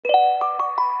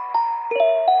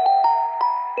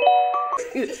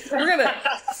We're going to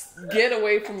get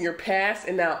away from your past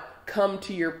and now come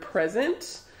to your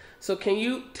present. So can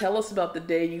you tell us about the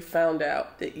day you found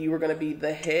out that you were going to be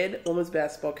the head women's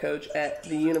basketball coach at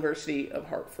the University of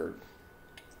Hartford?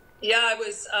 Yeah, I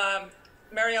was,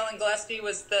 Mary Ellen Gillespie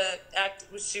was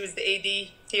she was the AD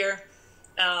here.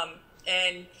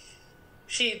 And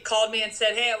she called me and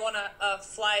said, "Hey, I want to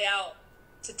fly out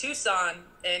to Tucson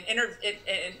and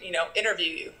interview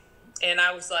you." And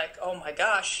I was like, "Oh my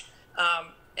gosh!"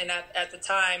 And at the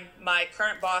time, my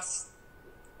current boss,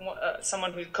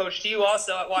 someone who coached you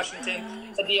also at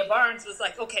Washington, Adia Barnes, was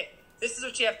like, "Okay, this is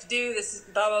what you have to do. This is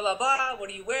blah blah blah blah. What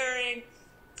are you wearing?"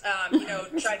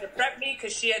 Tried to prep me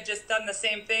because she had just done the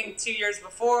same thing 3 years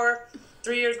before.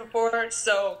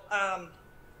 So.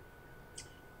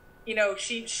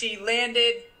 She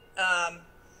landed.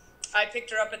 I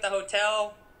picked her up at the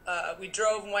hotel. We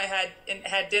drove and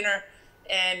had dinner.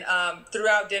 And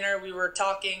throughout dinner, we were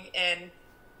talking. And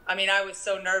I was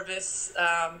so nervous.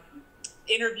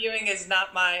 Interviewing is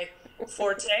not my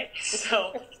forte,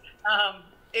 so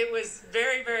it was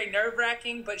very, very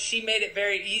nerve-wracking. But she made it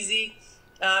very easy.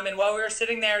 And while we were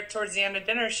sitting there towards the end of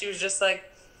dinner, she was just like,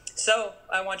 "So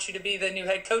I want you to be the new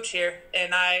head coach here."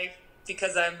 And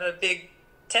because I'm a big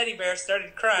teddy bear,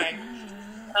 started crying.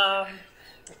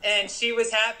 And she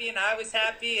was happy and I was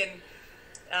happy. And,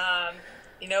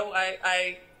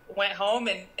 I went home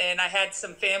and I had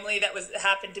some family that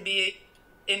happened to be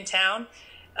in town.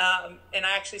 And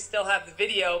I actually still have the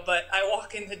video, but I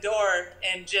walk in the door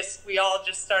and we all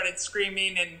just started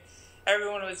screaming and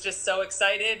everyone was just so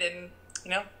excited and,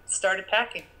 started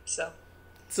packing. So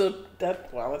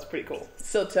that's pretty cool.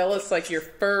 So tell us how'd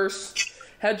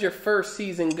your first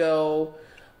season go?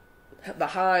 The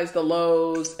highs, the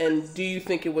lows, and do you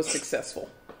think it was successful?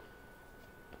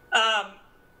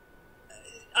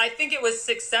 I think it was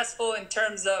successful in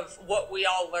terms of what we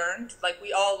all learned. Like,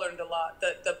 we all learned a lot.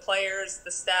 The players,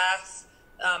 the staff,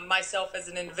 myself as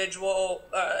an individual,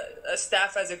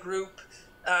 staff as a group.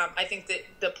 I think that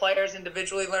the players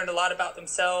individually learned a lot about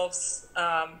themselves.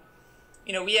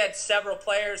 We had several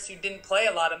players who didn't play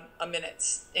a lot of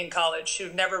minutes in college,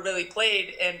 who never really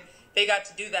played, and they got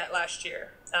to do that last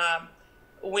year.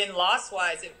 Win-loss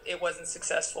wise, it wasn't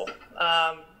successful.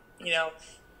 I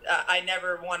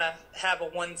never want to have a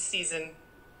one season,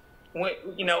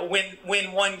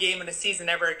 win one game in a season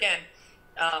ever again.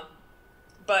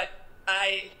 But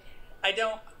I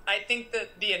think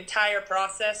that the entire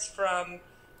process from,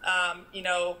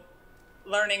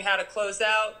 learning how to close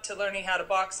out to learning how to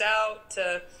box out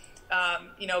to,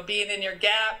 being in your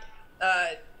gap.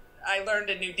 I learned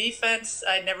a new defense.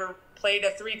 I never played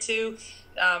a 3-2.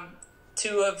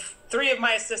 Three of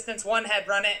my assistants, one had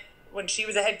run it when she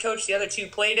was a head coach. The other two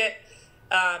played it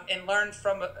and learned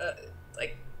from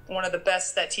one of the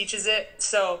best that teaches it.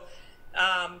 So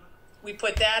we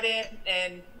put that in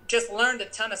and just learned a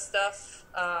ton of stuff.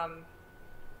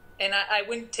 And I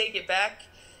wouldn't take it back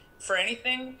for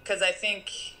anything because I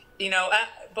think,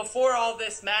 before all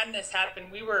this madness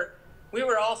happened, we were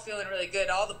all feeling really good.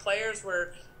 All the players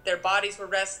their bodies were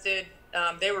rested.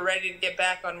 They were ready to get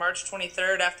back on March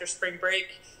 23rd after spring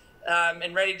break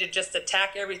and ready to just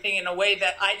attack everything in a way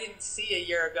that I didn't see a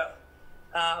year ago.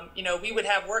 We would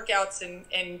have workouts and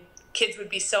kids would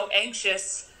be so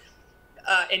anxious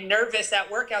and nervous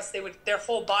at workouts, their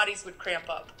whole bodies would cramp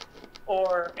up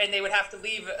and they would have to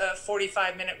leave a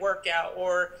 45-minute workout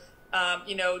or,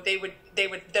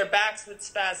 their backs would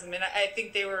spasm. And I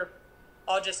think they were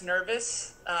all just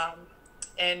nervous.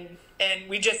 And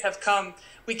we just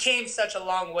we came such a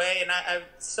long way, and I'm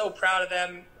so proud of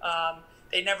them.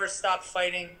 They never stopped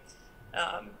fighting.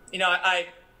 I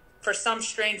for some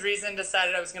strange reason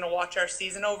decided I was going to watch our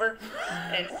season over,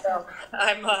 and so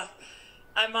I'm on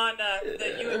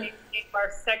the UAB game, our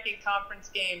second conference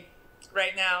game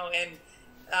right now, and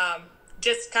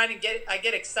just kind of I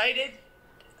get excited,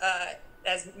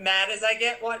 as mad as I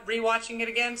get rewatching it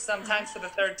again, sometimes for the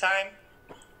third time.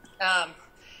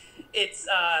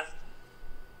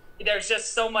 There's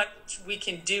just so much we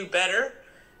can do better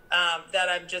that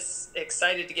I'm just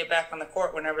excited to get back on the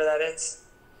court whenever that is.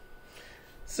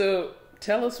 So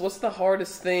tell us, what's the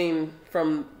hardest thing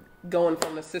from going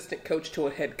from assistant coach to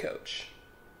a head coach?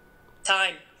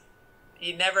 Time.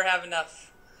 You never have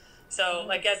enough. So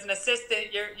like as an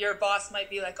assistant, your boss might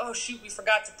be like, "Oh shoot, we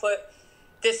forgot to put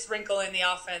this wrinkle in the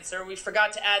offense," or "We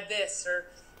forgot to add this,"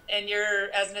 and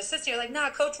as an assistant, you're like, "Nah,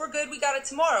 coach, we're good. We got it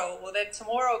tomorrow." Well, then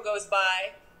tomorrow goes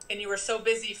by and you were so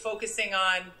busy focusing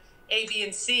on A, B,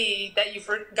 and C that you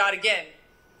forgot again.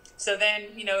 So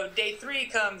then, day 3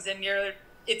 comes and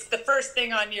it's the first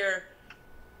thing on your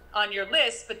on your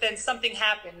list, but then something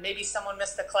happened. Maybe someone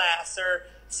missed a class, or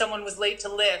someone was late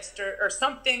to lift, or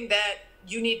something that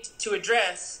you need to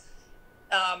address.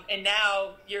 And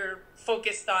now you're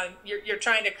focused on, you're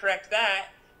trying to correct that.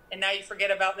 And now you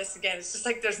forget about this again. It's just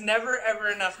like, there's never, ever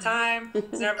enough time.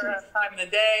 There's never enough time in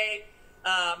the day.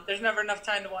 There's never enough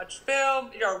time to watch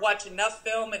film or watch enough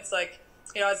film. It's like,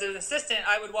 as an assistant,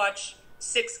 I would watch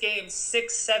 6 games,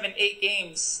 6, 7, 8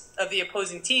 games of the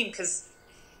opposing team because,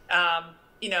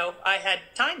 I had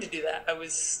time to do that.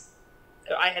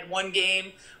 I had one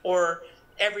game or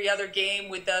every other game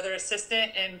with the other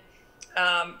assistant and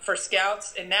for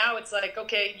scouts. And now it's like,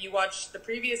 okay, you watch the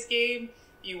previous game,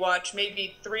 you watch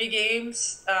maybe 3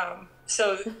 games.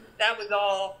 So that was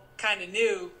all kind of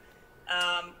new.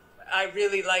 I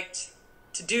really liked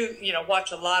to do,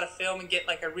 watch a lot of film and get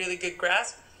like a really good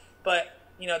grasp. But,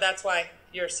 that's why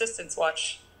your assistants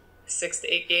watch 6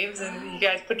 to 8 games and you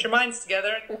guys put your minds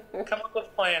together and come up with a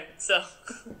plan. So,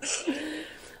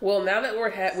 well, now that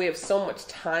we have so much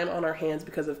time on our hands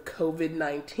because of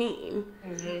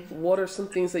COVID-19, what are some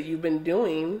things that you've been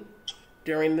doing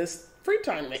during this free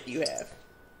time that you have?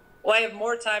 Well, I have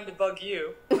more time to bug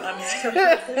you.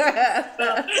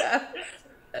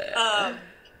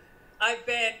 I've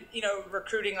been,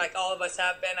 recruiting like all of us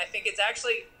have been. I think it's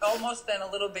actually almost been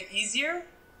a little bit easier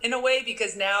in a way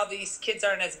because now these kids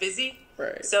aren't as busy.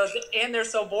 Right. So, and they're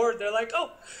so bored. They're like,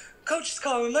 oh, coach is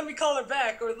calling. Let me call her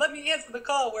back or let me answer the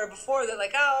call. Where before they're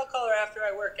like, oh, I'll call her after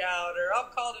I work out or I'll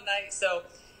call tonight. So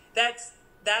that's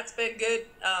been good.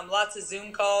 Lots of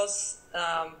Zoom calls.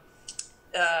 I've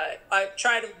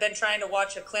been trying to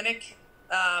watch a clinic,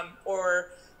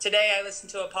 or today I listened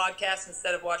to a podcast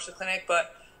instead of watch the clinic,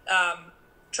 but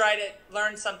try to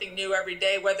learn something new every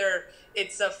day, whether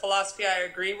it's a philosophy I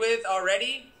agree with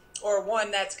already or one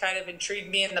that's kind of intrigued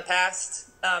me in the past.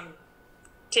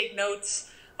 Take notes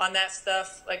on that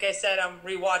stuff. Like I said, I'm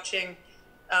rewatching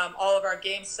all of our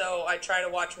games, so I try to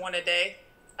watch one a day,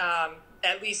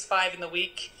 at least 5 in the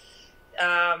week.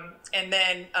 And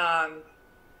then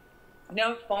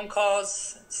phone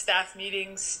calls, staff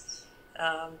meetings,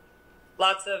 I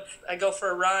go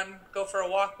for a run, go for a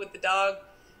walk with the dog,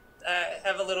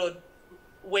 have a little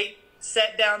weight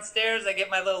set downstairs. I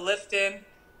get my little lift in,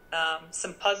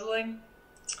 some puzzling.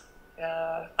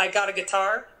 I got a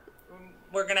guitar.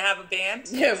 We're going to have a band.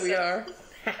 Yeah, we are.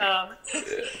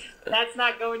 That's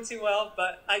not going too well,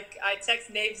 but I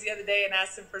texted Naves the other day and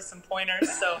asked him for some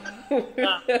pointers. So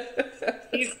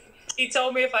he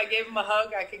told me if I gave him a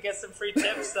hug, I could get some free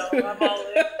tips. So I'm all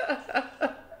in.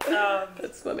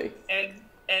 That's funny. And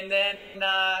then,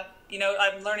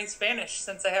 I'm learning Spanish.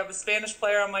 Since I have a Spanish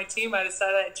player on my team, I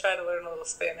decided I'd try to learn a little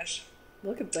Spanish.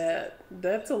 Look at that.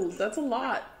 That's a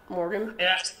lot, Morgan.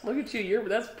 Yeah. Look at you.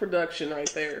 That's production right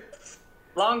there.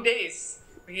 Long days.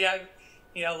 Yeah,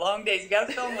 long days. You got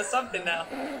to fill them with something now.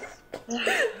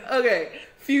 Okay,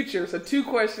 future. So 2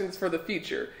 questions for the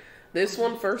future. This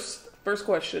one first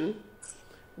question.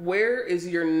 Where is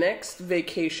your next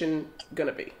vacation going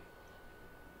to be?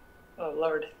 Oh,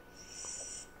 Lord.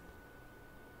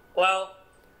 Well,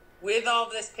 with all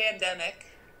this pandemic,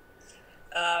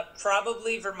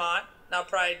 probably Vermont. I'll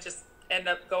probably just end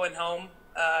up going home.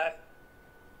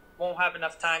 Won't have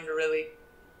enough time to really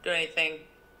do anything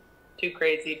too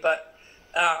crazy, but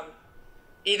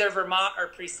either Vermont or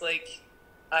Priest Lake,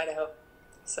 Idaho.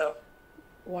 So,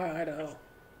 why Idaho?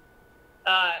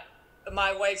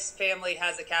 My wife's family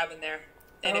has a cabin there,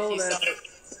 and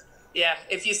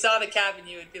if you saw the cabin,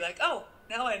 you would be like, oh,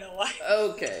 now I know why.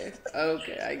 Okay,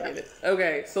 I get it.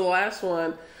 Okay, so the last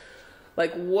one,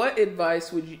 like, what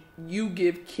advice would you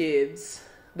give kids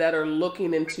that are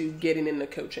looking into getting into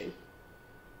coaching?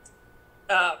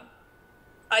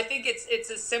 I think it's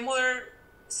a similar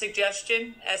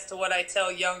suggestion as to what I tell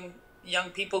young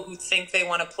people who think they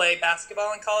want to play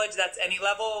basketball in college. That's any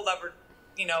level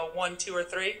 1, 2, or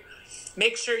 3.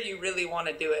 Make sure you really want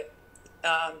to do it,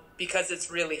 because it's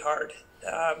really hard.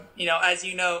 As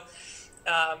you know,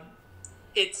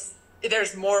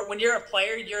 there's more when you're a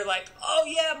player. You're like, oh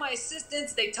yeah, my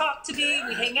assistants, they talk to me,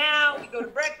 we hang out, we go to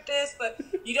breakfast, but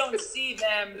you don't see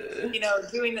them,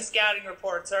 doing the scouting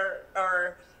reports or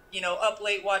up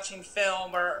late watching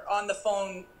film or on the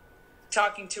phone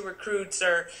talking to recruits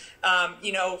or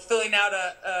filling out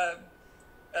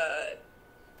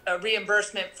a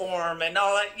reimbursement form and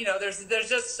all that. There's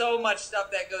just so much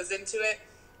stuff that goes into it.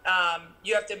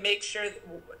 You have to make sure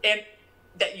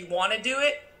that you want to do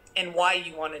it and why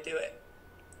you want to do it.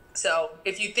 So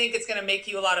if you think it's going to make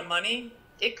you a lot of money,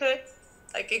 it could.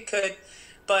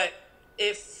 But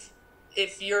if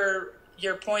your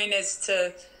point is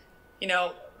to,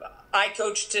 I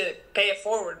coach to pay it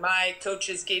forward. My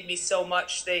coaches gave me so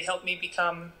much. They helped me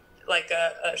become like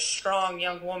a strong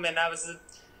young woman. I was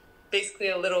basically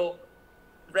a little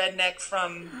redneck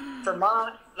from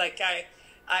Vermont. Like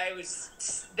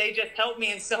they just helped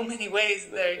me in so many ways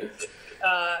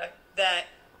that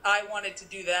I wanted to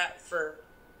do that for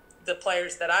the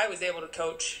players that I was able to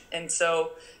coach. And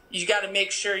so you got to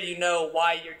make sure you know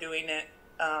why you're doing it,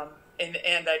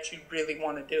 and that you really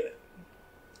want to do it.